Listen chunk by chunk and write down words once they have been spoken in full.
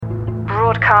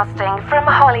Broadcasting from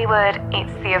Hollywood,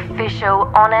 it's the official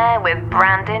On Air with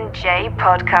Brandon J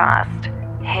podcast.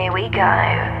 Here we go.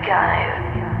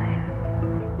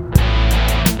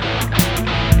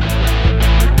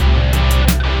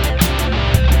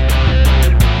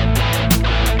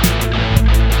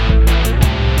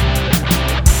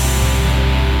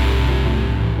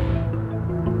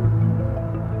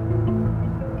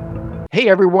 Hey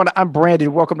everyone, I'm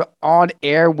Brandon. Welcome to On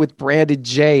Air with Brandon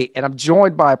J. And I'm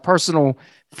joined by a personal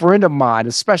friend of mine,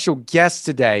 a special guest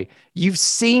today. You've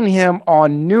seen him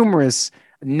on numerous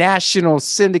national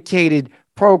syndicated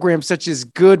programs such as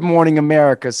Good Morning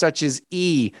America, such as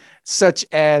E, such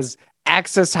as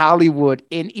Access Hollywood,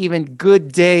 and even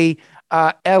Good Day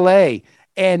LA.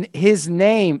 And his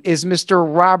name is Mr.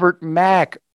 Robert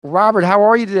Mack. Robert, how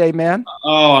are you today, man?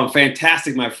 Oh, I'm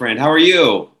fantastic, my friend. How are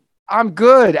you? I'm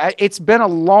good. It's been a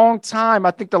long time.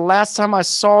 I think the last time I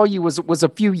saw you was a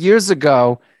few years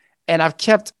ago, and I've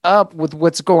kept up with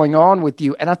what's going on with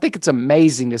you. And I think it's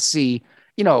amazing to see,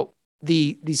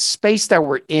 the space that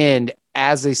we're in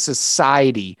as a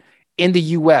society in the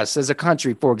U.S., as a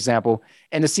country, for example,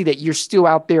 and to see that you're still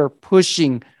out there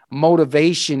pushing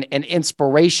motivation and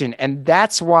inspiration. And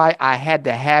that's why I had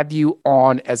to have you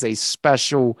on as a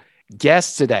special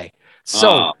guest today. So,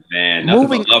 oh, man,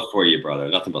 nothing but love for you, brother.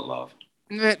 Nothing but love.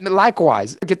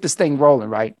 Likewise, get this thing rolling,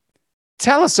 right?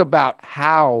 Tell us about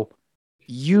how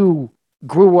you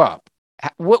grew up.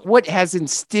 What has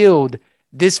instilled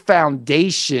this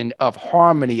foundation of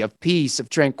harmony, of peace, of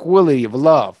tranquility, of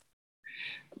love?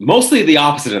 Mostly the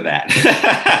opposite of that.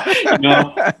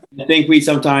 I think we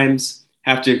sometimes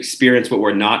have to experience what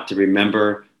we're not to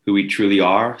remember who we truly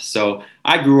are. So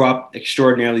I grew up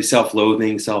extraordinarily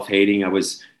self-loathing, self-hating. I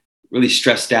was really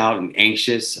stressed out and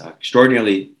anxious,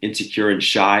 extraordinarily insecure and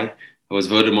shy. I was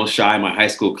voted most shy in my high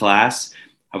school class.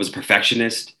 I was a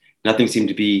perfectionist. Nothing seemed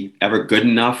to be ever good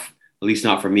enough, at least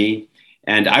not for me.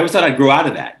 And I always thought I'd grow out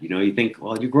of that. You think,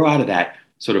 well, you grow out of that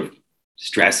sort of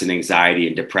stress and anxiety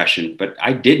and depression, but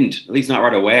I didn't, at least not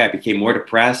right away. I became more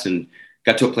depressed and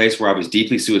got to a place where I was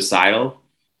deeply suicidal.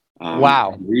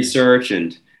 Wow. Research,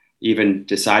 and even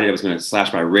decided I was going to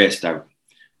slash my wrist. I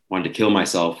wanted to kill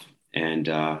myself. And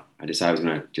I decided I was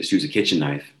going to just use a kitchen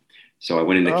knife. So I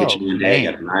went in the kitchen one day,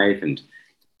 got a knife and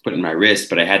put it in my wrist.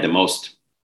 But I had the most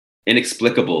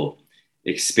inexplicable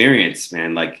experience,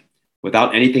 man, like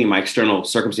without anything in my external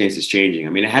circumstances changing. I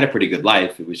mean, I had a pretty good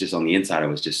life. It was just on the inside, I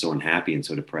was just so unhappy and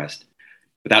so depressed.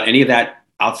 Without any of that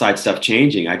outside stuff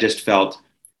changing, I just felt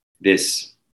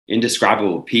this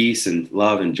indescribable peace and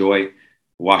love and joy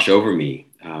wash over me.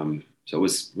 So it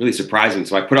was really surprising.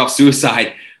 So I put off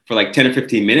suicide for like 10 or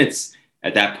 15 minutes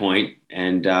at that point,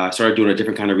 and started doing a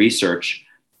different kind of research.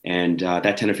 And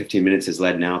that 10 or 15 minutes has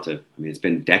led now to, it's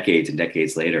been decades and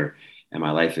decades later, and my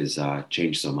life has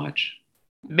changed so much.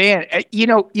 Man,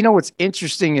 what's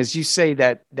interesting is you say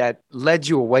that led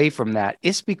you away from that.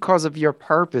 It's because of your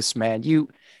purpose, man.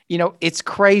 It's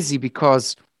crazy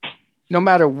because no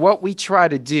matter what we try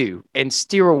to do and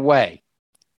steer away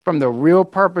from the real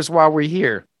purpose while we're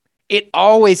here, it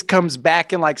always comes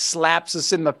back and like slaps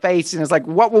us in the face. And it's like,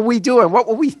 what were we doing? What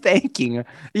were we thinking,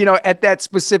 at that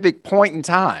specific point in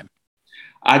time?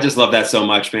 I just love that so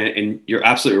much, man. And you're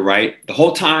absolutely right. The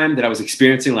whole time that I was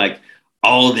experiencing like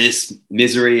all this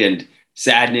misery and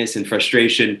sadness and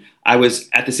frustration, I was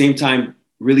at the same time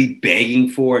really begging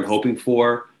for and hoping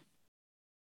for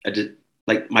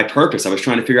like my purpose. I was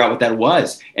trying to figure out what that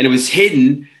was. And it was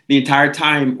hidden the entire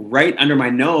time right under my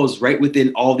nose, right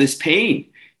within all this pain.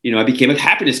 I became a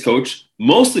happiness coach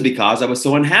mostly because I was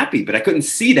so unhappy, but I couldn't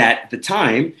see that at the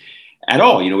time at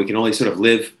all. We can only sort of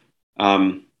live, we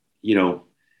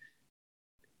can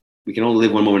only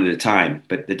live one moment at a time,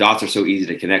 but the dots are so easy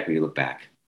to connect when you look back.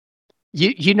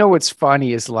 What's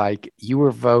funny is like you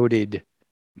were voted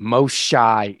most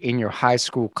shy in your high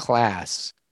school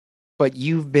class, but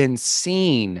you've been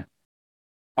seen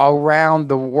around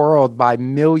the world by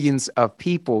millions of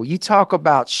people. You talk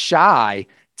about shy.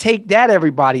 Take that,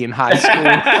 everybody in high school.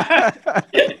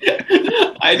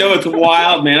 I know, it's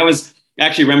wild, man. I was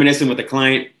actually reminiscing with a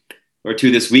client or two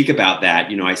this week about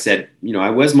that. I said, I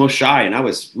was most shy, and I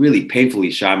was really painfully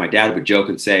shy. My dad would joke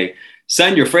and say,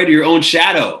 son, you're afraid of your own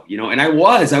shadow, and I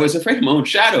was afraid of my own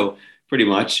shadow pretty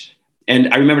much.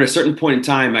 And I remember at a certain point in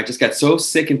time, I just got so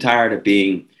sick and tired of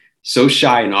being so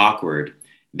shy and awkward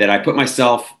that I put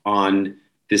myself on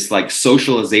this like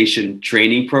socialization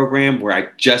training program where I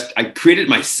created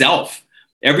myself.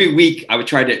 Every week I would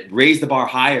try to raise the bar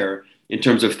higher in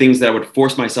terms of things that I would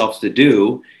force myself to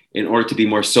do in order to be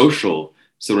more social.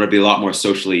 So that I'd be a lot more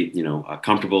socially,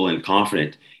 comfortable and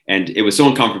confident. And it was so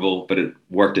uncomfortable, but it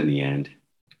worked in the end.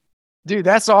 Dude,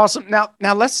 that's awesome.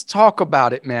 Now let's talk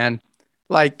about it, man.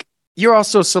 Like, you're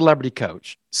also a celebrity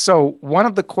coach. So one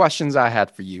of the questions I had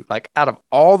for you, like out of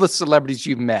all the celebrities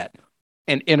you've met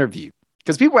and interviewed,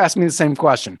 because people ask me the same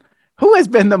question, who has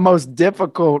been the most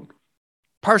difficult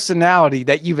personality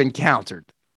that you've encountered?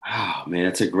 Oh man,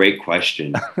 that's a great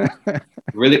question.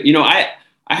 Really, I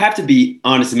have to be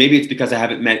honest, and maybe it's because I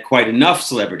haven't met quite enough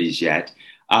celebrities yet.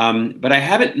 But I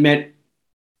haven't met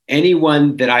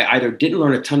anyone that I either didn't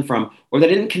learn a ton from or that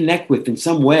I didn't connect with in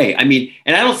some way. I mean,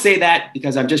 and I don't say that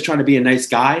because I'm just trying to be a nice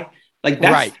guy. Like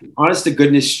that's Right. honest to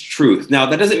goodness truth. Now,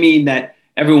 that doesn't mean that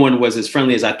everyone was as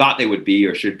friendly as I thought they would be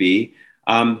or should be.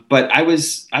 But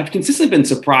I've consistently been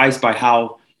surprised by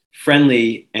how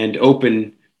friendly and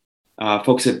open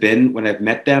folks have been when I've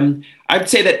met them. I'd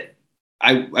say that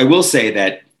I will say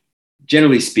that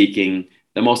generally speaking,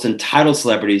 the most entitled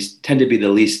celebrities tend to be the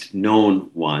least known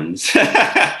ones.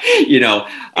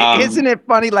 Isn't it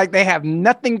funny? Like they have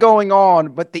nothing going on,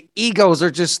 but the egos are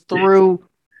just through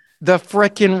the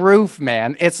freaking roof,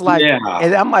 man. It's like, Yeah.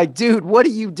 and I'm like, dude, what are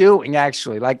you doing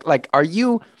actually? Like, are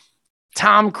you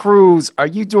Tom Cruise? Are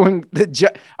you doing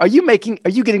are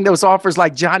you getting those offers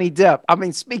like Johnny Depp? I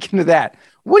mean, speaking of that,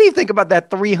 what do you think about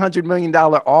that $300 million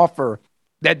offer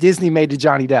that Disney made to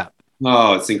Johnny Depp?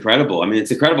 Oh, it's incredible. I mean,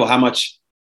 it's incredible how much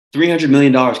 $300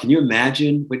 million. Can you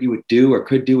imagine what you would do or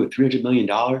could do with $300 million?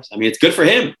 I mean, it's good for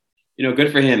him.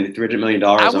 Good for him. $300 million.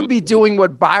 I would be doing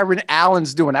what Byron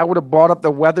Allen's doing. I would have bought up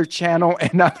the Weather Channel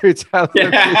and other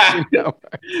television.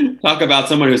 Talk about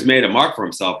someone who's made a mark for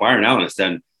himself. Byron Allen has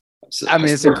done. I mean,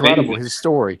 it's incredible, his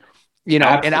story.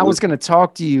 Absolutely. And I was going to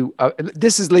talk to you.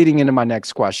 This is leading into my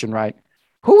next question, right?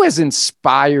 Who has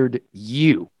inspired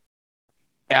you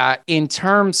in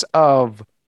terms of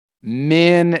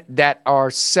men that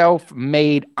are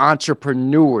self-made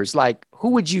entrepreneurs? Like, who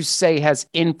would you say has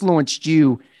influenced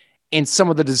you in some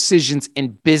of the decisions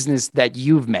in business that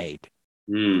you've made?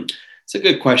 It's a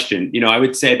good question. I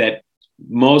would say that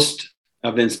most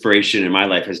of the inspiration in my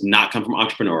life has not come from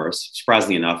entrepreneurs,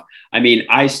 surprisingly enough. I mean,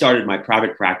 I started my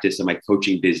private practice and my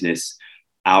coaching business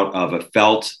out of a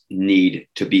felt need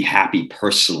to be happy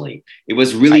personally. It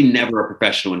was really never a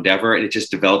professional endeavor, and it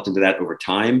just developed into that over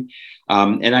time.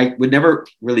 And I would never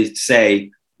really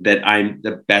say that I'm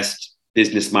the best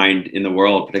business mind in the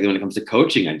world, particularly when it comes to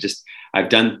coaching. I've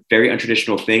done very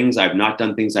untraditional things. I've not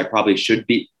done things I probably should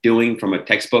be doing from a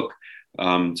textbook,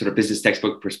 sort of business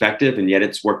textbook perspective. And yet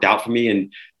it's worked out for me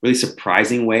in really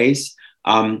surprising ways.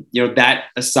 That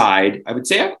aside, I would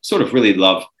say I sort of really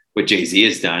love what Jay-Z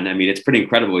has done. I mean, it's pretty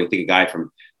incredible. You think a guy from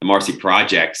the Marcy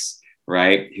Projects,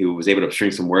 right, who was able to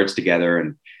string some words together,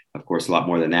 and of course, a lot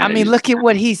more than that. I mean, look at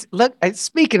what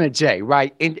speaking of Jay,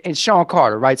 right? And Sean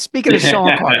Carter, right? Speaking of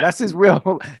Sean Carter, that's his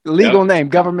real legal name,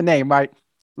 government name, right?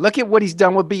 Look at what he's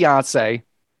done with Beyonce.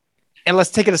 And let's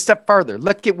take it a step further.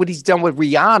 Look at what he's done with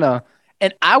Rihanna.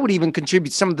 And I would even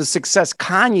contribute some of the success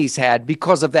Kanye's had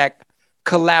because of that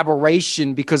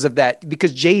collaboration, because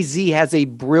Jay-Z has a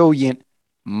brilliant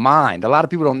mind. A lot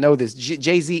of people don't know this.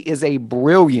 Jay-Z is a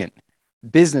brilliant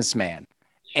businessman.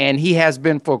 And he has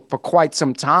been for quite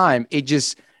some time. It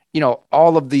just,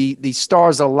 all of the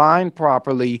stars aligned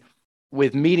properly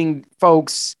with meeting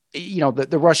folks,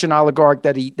 the Russian oligarch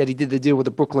that he did the deal with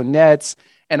the Brooklyn Nets.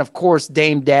 And of course,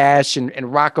 Dame Dash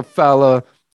and Rockefeller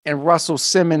and Russell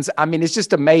Simmons. I mean, it's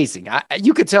just amazing.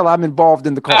 You could tell I'm involved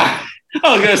in the culture.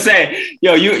 I was going to say,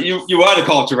 you are the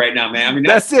culture right now, man. I mean,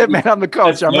 that's it, man. I'm the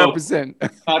culture. I'm representing.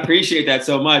 I appreciate that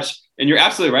so much. And you're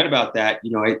absolutely right about that.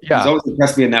 He's always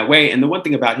impressed me in that way. And the one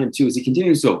thing about him too, is he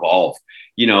continues to evolve,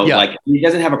 like he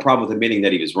doesn't have a problem with admitting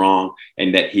that he was wrong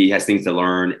and that he has things to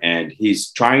learn. And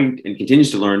he's trying and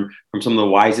continues to learn from some of the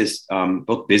wisest,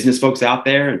 both business folks out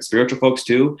there and spiritual folks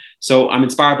too. So I'm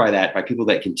inspired by that, by people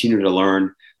that continue to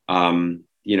learn,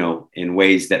 in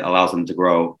ways that allows them to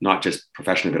grow, not just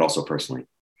professionally, but also personally.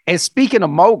 And speaking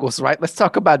of moguls, right, let's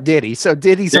talk about Diddy. So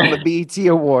Diddy's on the BET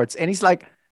Awards and he's like,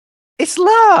 it's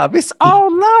love. It's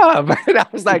all love. And I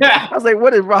was like,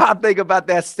 what did Rob think about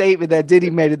that statement that Diddy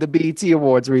made at the BET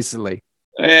Awards recently?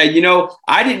 I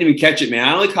didn't even catch it, man.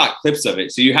 I only caught clips of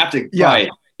it. So you have to probably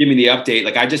give me the update.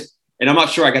 Like and I'm not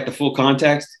sure I got the full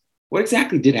context. What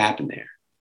exactly did happen there?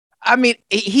 I mean,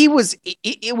 it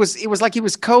was like he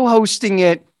was co-hosting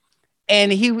it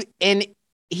and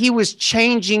he was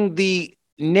changing the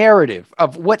narrative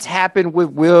of what's happened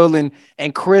with Will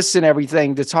and Chris and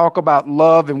everything to talk about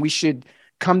love, and we should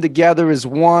come together as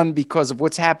one because of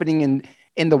what's happening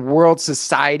in the world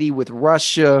society with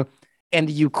Russia and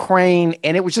the Ukraine.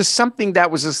 And it was just something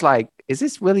that was just like, is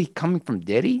this really coming from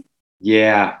Diddy?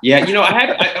 Yeah.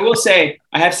 I will say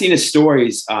I have seen his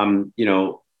stories,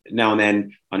 now and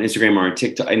then on Instagram or on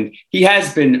TikTok, and he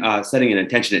has been setting an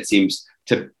intention, it seems,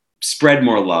 to spread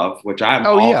more love, which I'm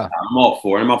all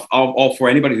for. I'm all for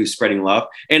anybody who's spreading love.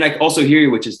 And I also hear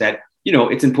you, which is that,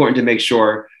 it's important to make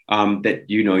sure that,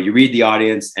 you read the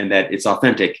audience and that it's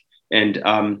authentic. And,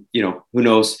 who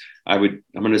knows, I'm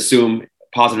going to assume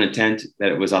positive intent,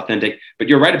 that it was authentic, but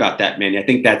you're right about that, man. I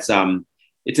think that's,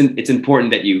 it's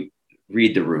important that you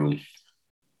read the room.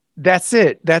 That's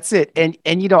it. And,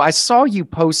 I saw you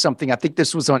post something. I think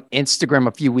this was on Instagram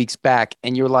a few weeks back,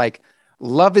 and you're like,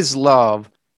 love is love.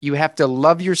 You have to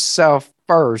love yourself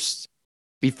first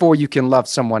before you can love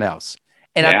someone else.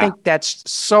 And I think that's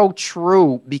so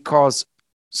true, because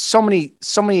so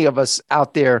many of us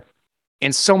out there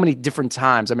in so many different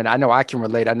times. I mean, I know I can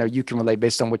relate. I know you can relate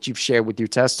based on what you've shared with your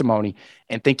testimony.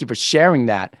 And thank you for sharing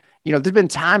that. There's been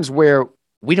times where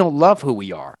we don't love who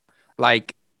we are.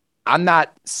 Like, I'm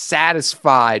not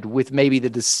satisfied with maybe the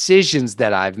decisions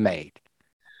that I've made.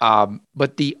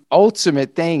 But the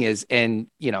ultimate thing is, and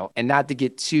not to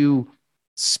get too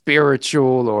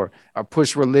spiritual or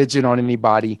push religion on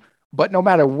anybody, but no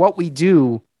matter what we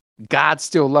do, God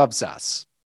still loves us.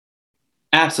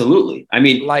 Absolutely. I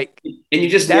mean, like, and you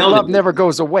just that love never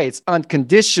goes away. It's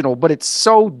unconditional, but it's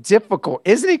so difficult.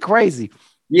 Isn't it crazy?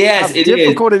 Yes, how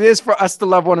difficult it is for us to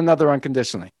love one another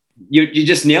unconditionally. You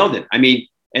just nailed it. I mean,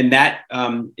 and that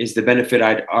is the benefit,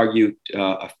 I'd argue,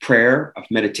 of prayer, of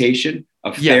meditation,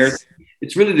 of therapy.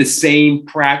 It's really the same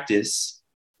practice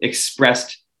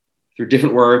expressed through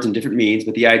different words and different means.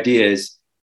 But the idea is,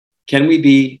 can we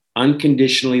be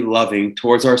unconditionally loving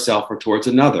towards ourselves or towards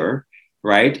another?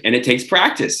 Right. And it takes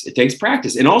practice.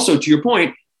 And also, to your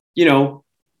point,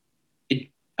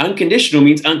 unconditional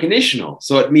means unconditional.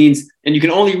 So it means, and you can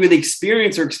only really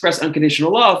experience or express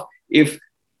unconditional love if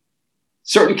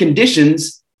certain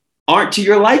conditions aren't to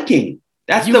your liking.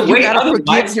 That's the way. You gotta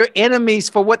forgive your enemies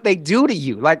for what they do to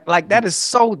you. Like that is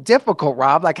so difficult,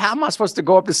 Rob. Like, how am I supposed to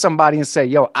go up to somebody and say,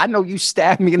 "Yo, I know you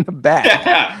stabbed me in the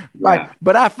back,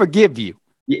 but I forgive you."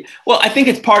 Yeah. Well, I think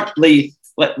it's partly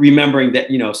remembering that,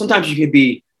 sometimes you can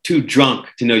be too drunk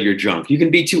to know you're drunk. You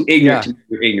can be too ignorant to know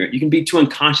you're ignorant. You can be too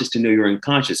unconscious to know you're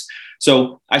unconscious.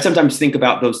 So I sometimes think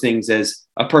about those things as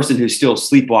a person who's still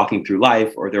sleepwalking through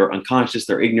life, or they're unconscious,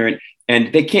 they're ignorant,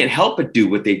 and they can't help but do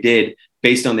what they did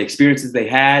based on the experiences they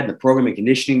had, the programming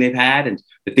conditioning they've had, and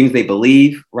the things they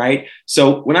believe, right?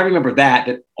 So when I remember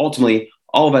that ultimately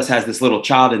all of us has this little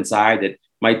child inside that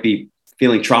might be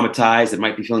feeling traumatized, that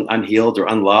might be feeling unhealed or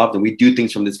unloved, and we do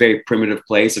things from this very primitive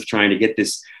place of trying to get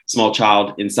this small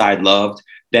child inside loved,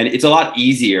 then it's a lot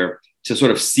easier to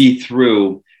sort of see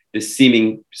through the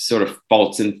seeming sort of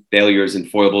faults and failures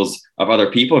and foibles of other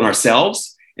people and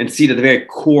ourselves, and see to the very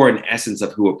core and essence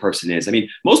of who a person is. I mean,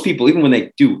 most people, even when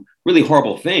they do really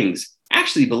horrible things,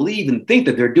 actually believe and think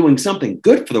that they're doing something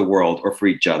good for the world or for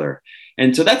each other.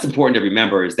 And so that's important to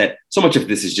remember, is that so much of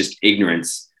this is just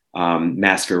ignorance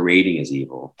masquerading as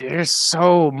evil. There's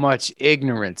so much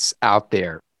ignorance out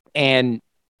there. And,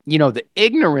 the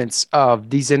ignorance of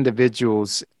these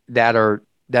individuals that are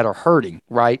hurting,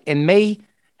 right? And may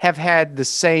have had the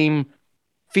same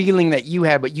feeling that you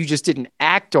had, but you just didn't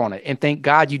act on it. And thank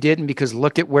God you didn't, because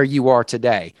look at where you are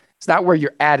today. It's not where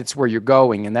you're at, it's where you're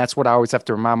going. And that's what I always have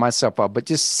to remind myself of. But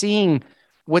just seeing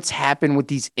what's happened with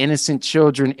these innocent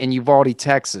children in Uvalde,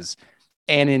 Texas,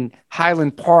 and in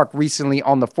Highland Park recently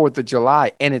on the 4th of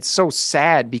July. And it's so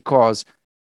sad, because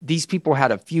these people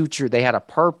had a future, they had a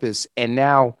purpose, and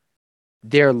now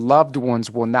their loved ones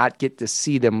will not get to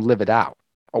see them live it out,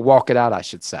 or walk it out, I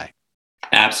should say.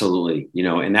 Absolutely.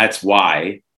 And that's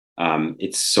why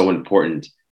it's so important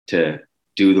to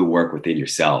do the work within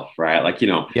yourself, right? Like,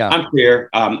 I'm clear.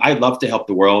 I love to help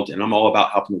the world, and I'm all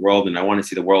about helping the world, and I want to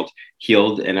see the world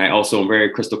healed. And I also am very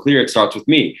crystal clear. It starts with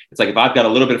me. It's like, if I've got a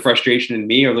little bit of frustration in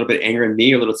me, or a little bit of anger in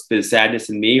me, or a little bit of sadness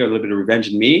in me, or a little bit of revenge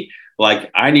in me,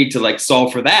 like, I need to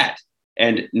solve for that,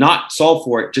 and not solve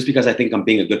for it just because I think I'm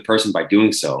being a good person by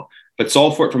doing so, but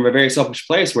solve for it from a very selfish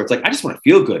place where it's like, I just want to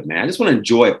feel good, man. I just want to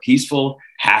enjoy a peaceful,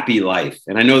 happy life.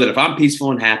 And I know that if I'm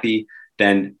peaceful and happy,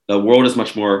 then the world is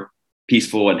much more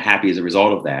peaceful and happy as a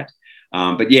result of that.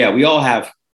 But yeah, we all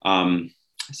have, I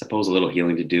suppose, a little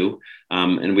healing to do.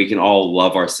 And we can all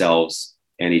love ourselves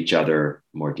and each other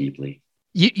more deeply.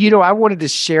 I wanted to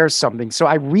share something. So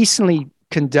I recently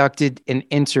conducted an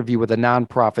interview with a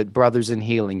nonprofit, Brothers in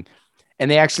Healing,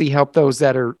 and they actually help those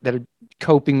that are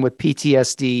coping with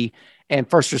PTSD, and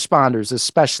first responders,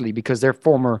 especially because they're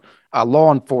former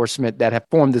law enforcement that have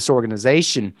formed this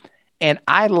organization. And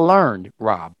I learned,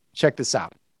 Rob, check this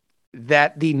out,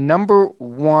 that the number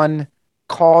one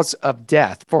cause of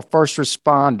death for first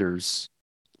responders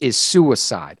is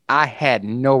suicide. I had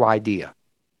no idea.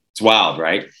 It's wild,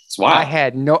 right? It's wild.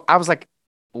 I was like,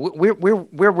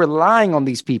 we're relying on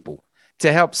these people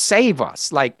to help save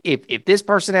us. Like if this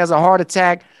person has a heart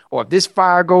attack or if this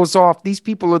fire goes off, these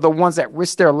people are the ones that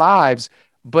risk their lives.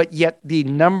 But yet the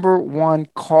number one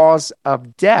cause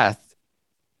of death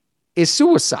is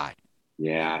suicide.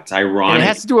 Yeah, it's ironic. And it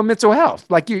has to do with mental health,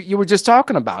 like you were just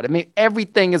talking about. I mean,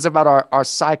 everything is about our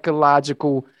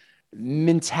psychological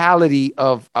mentality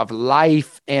of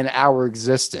life and our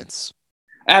existence.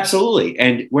 Absolutely.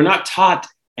 And we're not taught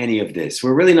any of this.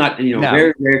 We're really not, no.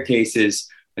 Very rare cases,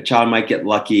 a child might get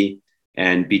lucky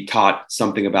and be taught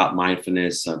something about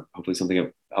mindfulness, hopefully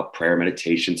something about prayer,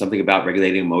 meditation, something about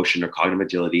regulating emotion or cognitive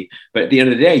agility. But at the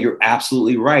end of the day, you're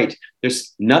absolutely right.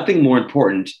 There's nothing more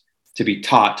important to be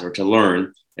taught or to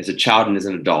learn as a child and as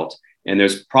an adult. And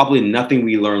there's probably nothing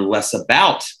we learn less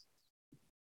about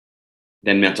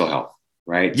than mental health,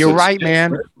 right? You're right,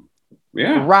 man.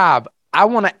 Yeah. Rob, I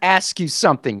want to ask you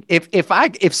something.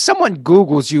 If someone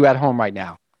Googles you at home right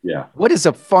now, what is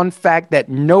a fun fact that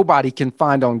nobody can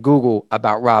find on Google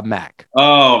about Rob Mack?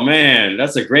 Oh man,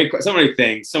 that's a great question.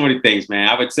 So many things, man.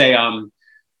 I would say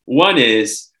one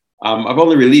is I've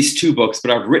only released 2 books, but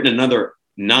I've written another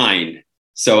 9.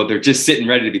 So they're just sitting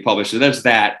ready to be published. So there's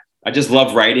that. I just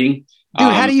love writing.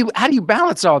 Dude, how do you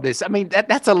balance all this? I mean,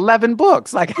 that's 11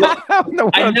 books. Like, I know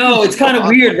it's kind of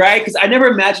weird, right? Because I never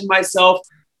imagined myself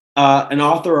an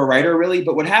author or writer, really.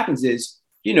 But what happens is,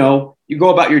 you go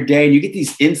about your day and you get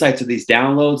these insights or these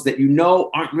downloads that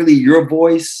aren't really your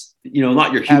voice,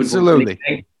 not your human Absolutely.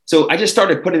 voice. So I just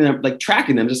started putting them, like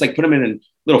tracking them, just like put them in a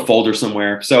little folder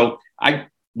somewhere. So I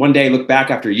one day looked back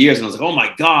after years and I was like, oh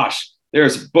my gosh,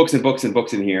 there's books and books and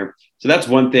books in here. So that's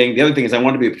one thing. The other thing is I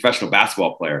wanted to be a professional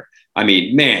basketball player. I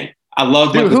mean, man, I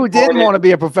love. Dude, who didn't want to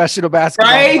be a professional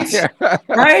basketball player?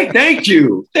 Right. Thank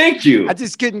you. I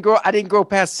just couldn't grow. I didn't grow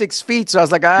past 6 feet. So I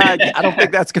was like, I don't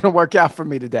think that's going to work out for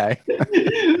me today.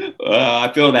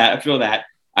 I feel that.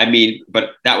 I mean,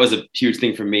 but that was a huge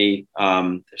thing for me.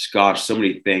 There's so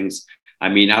many things. I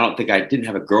mean, I didn't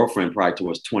have a girlfriend probably till I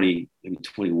was 20, maybe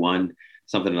 21,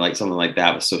 something like that.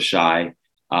 I was so shy.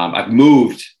 I've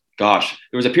moved. There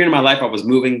was a period in my life I was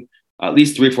moving at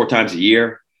least 3 or 4 times a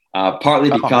year. Partly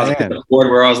because I couldn't afford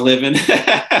where I was living.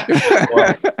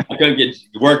 I couldn't get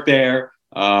work there.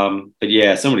 But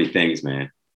yeah, so many things,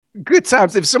 man. Good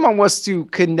times. If someone wants to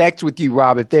connect with you,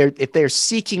 Rob, if they're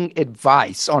seeking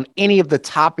advice on any of the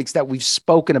topics that we've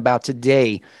spoken about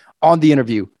today on the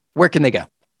interview, where can they go?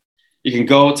 You can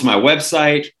go to my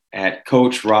website at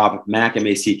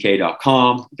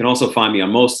coachrobmack.com. You can also find me on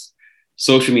most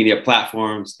social media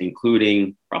platforms,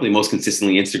 including probably most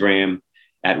consistently Instagram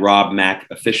at Rob Mack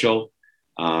Official.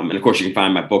 And of course, you can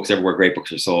find my books everywhere great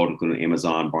books are sold, including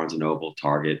Amazon, Barnes & Noble,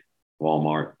 Target,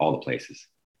 Walmart, all the places.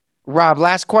 Rob,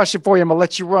 last question for you. I'm going to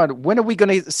let you run. When are we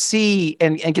going to see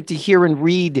and get to hear and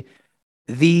read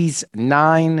these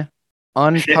 9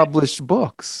 unpublished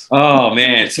books? Oh,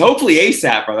 man. So hopefully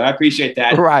ASAP, brother. I appreciate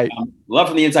that. Right. Love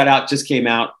from the Inside Out just came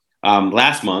out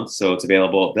last month, so it's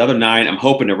available. The other 9, I'm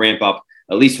hoping to ramp up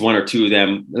at least 1 or 2 of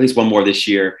them, at least 1 more this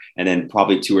year, and then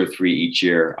probably 2 or 3 each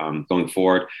year going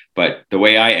forward. But the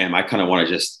way I am, I kind of want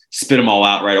to just spit them all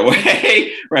out right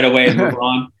away and move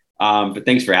on. But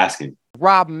thanks for asking.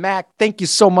 Rob Mack, thank you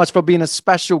so much for being a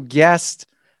special guest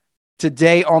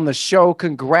today on the show.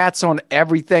 Congrats on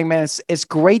everything, man. It's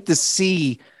great to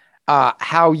see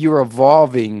how you're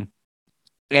evolving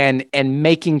and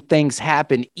making things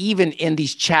happen, even in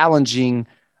these challenging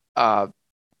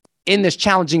this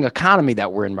challenging economy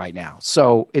that we're in right now.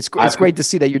 So it's great to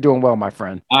see that you're doing well, my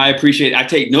friend. I appreciate it. I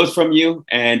take notes from you,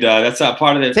 and that's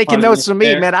part of it. Taking notes from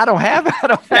me, man. I don't have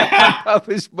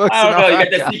published books. I don't know. You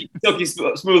got that silky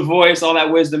smooth voice, all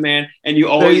that wisdom, man. And you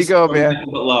always there you go, man.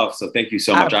 Love. So thank you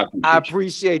so much. I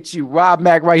appreciate you. Rob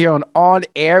Mack right here on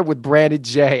Air with Brandon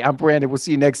J. I'm Brandon. We'll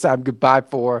see you next time. Goodbye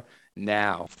for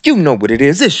now. You know what it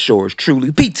is. This sure is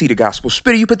truly PT the Gospel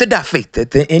Spitter. You put the faith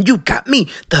at the end. You got me,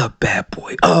 the bad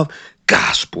boy of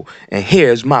gospel. And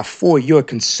here's my for your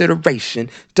consideration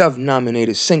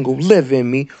Dove-nominated single, Live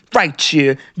in Me, right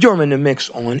here. You're in the mix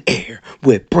on Air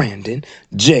with Brandon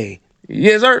J.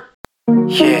 Yes, sir.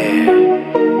 Yeah.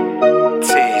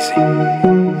 Teasy.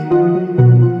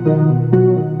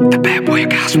 The bad boy of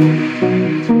gospel.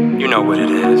 You know what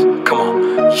it is. Come on.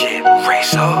 Yeah.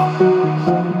 Race up.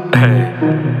 Hey.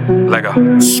 Let go.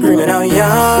 Screaming out,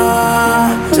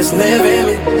 yeah. Just live in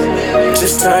me.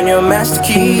 Just turn your master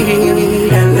key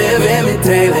and live in me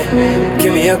daily.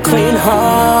 Give me a clean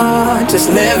heart, just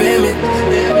live in me.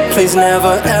 Please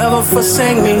never ever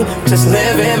forsake me, just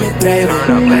live in me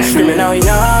daily. Screaming out,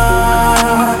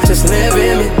 yeah, just live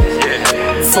in me.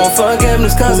 For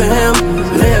forgiveness cause of him,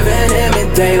 living in me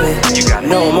daily.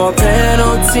 No more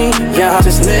penalty, yeah,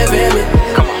 just live in me.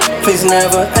 Please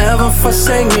never ever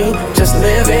forsake me, just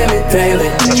live in it daily.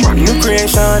 New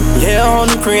creation, yeah, whole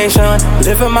new creation.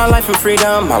 Living my life in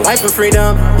freedom, my life in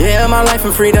freedom. Yeah, my life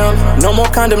in freedom. No more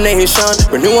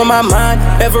condemnation. Renewing my mind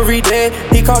every day.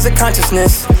 He calls it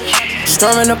consciousness.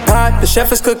 Stirring the pot, the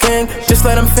chef is cooking. Just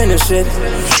let him finish it.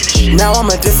 Now I'm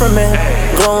a different man,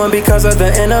 glowing because of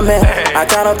the inner man. I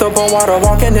got out the boat water,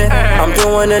 walking it. I'm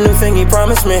doing a new thing he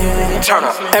promised me.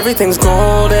 Everything's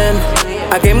golden,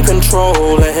 I gave him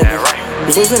control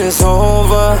and losing is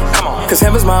over, cause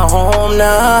heaven's my home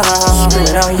now.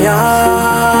 Screaming out,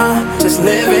 yeah, just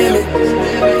live in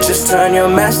me. Just turn your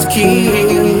master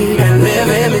key and live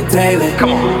in me daily.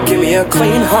 Give me a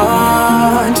clean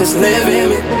heart, just live in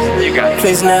me.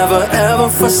 Please never ever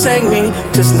forsake me,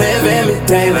 just live in me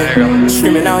daily.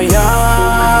 Screaming out,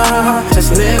 yeah,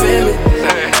 just live in me.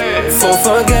 For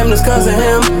forgiveness cause of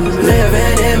him,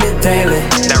 living in me daily.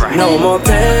 No more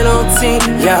penalty,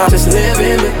 yeah, just live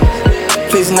in me.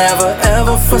 Please never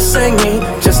ever forsake me,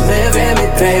 just live in me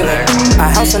daily.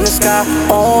 A house in the sky,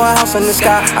 oh, a house in the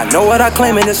sky. I know what I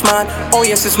claim it is mine, oh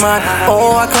yes it's mine.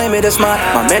 Oh, I claim it is mine,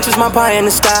 my mansion's my pie in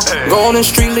the sky. Golden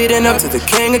street leading up to the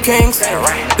King of Kings.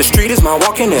 The street is my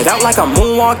walking it out like I'm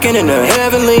moonwalking in the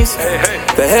heavenlies.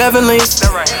 The heavenlies,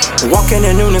 walking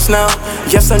in newness now.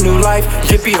 Yes, a new life,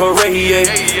 yippee hooray,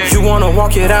 yeah. You wanna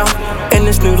walk it out in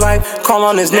this new life, call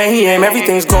on his name.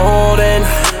 Everything's golden,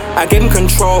 I gave him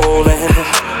control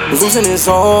and losing is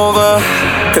over,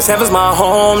 cause heaven's my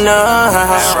home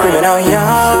now. Screaming out,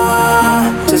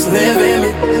 yeah, just live in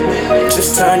me.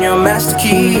 Just turn your master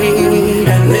key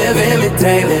and live in me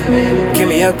daily. Give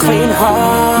me a clean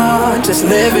heart, just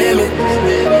live in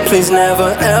me. Please never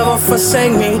ever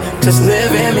forsake me, just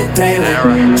live in me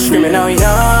daily. Screaming out,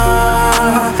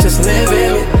 yeah, just live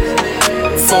in me.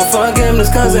 For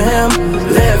forgiveness cause of him,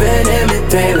 living in me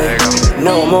daily.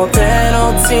 No more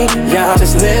penalty, yeah,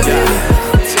 just live in me.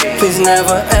 Please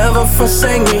never ever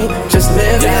forsake me, just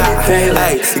live in it daily.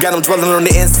 Hey, you got them dwelling on the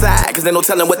inside, cause they no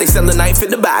telling what they selling, I ain't fit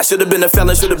to buy. Should've been a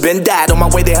felon, should've been died. On my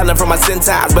way to hell from my sin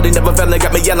times, but they never fell and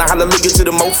got me yelling hallelujah to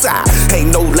the most high. Ain't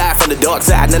no lie from the dark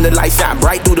side, none of the light shine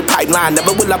bright through the pipeline.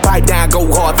 Never will I pipe down, go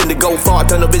hard, finna go far.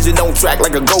 Turn the vision on track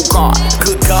like a go-kart.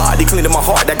 Good God, he cleaning my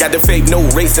heart, I got the faith, no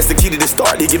race. That's the key to the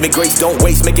start, he give me grace, don't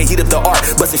waste. Make it heat up the art,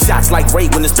 busting shots like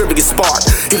rape when the spirit gets sparked.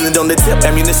 Healing on the tip,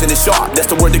 ammunition is sharp. That's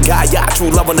the word of God, yeah,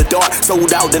 true love on the dark.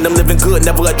 Sold out and I'm living good,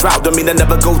 never a drought. Don't mean I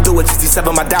never go through it, 67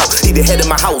 my doubt. He the head of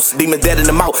my house, demon dead in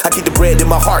the mouth. I keep the bread in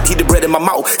my heart, keep the bread in my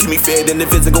mouth. Keep me fed in the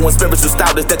physical and spiritual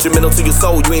style. That's detrimental to your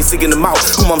soul, you ain't seeking them out.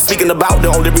 Whom I'm speaking about, the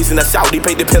only reason I shout. He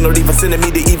paid the penalty for sending me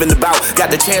to even about.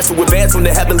 Got the chance to advance on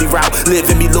the heavenly route.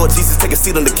 Live in me, Lord Jesus, take a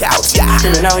seat on the couch, yeah.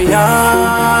 Screaming out,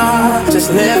 yeah,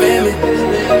 just live in me.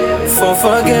 For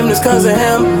forgiveness cause of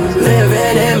him,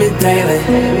 living in me daily.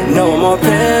 No more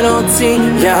penalty,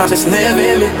 yeah, just live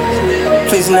in me.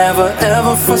 Please never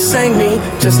ever forsake me,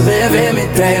 just live in me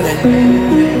daily.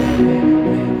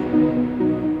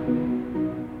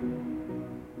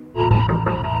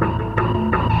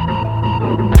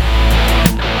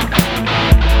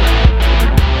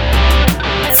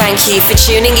 Thank you for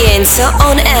tuning in to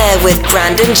On Air with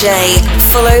Brandon J.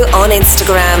 Follow on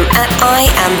Instagram at I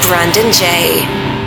am Brandon J.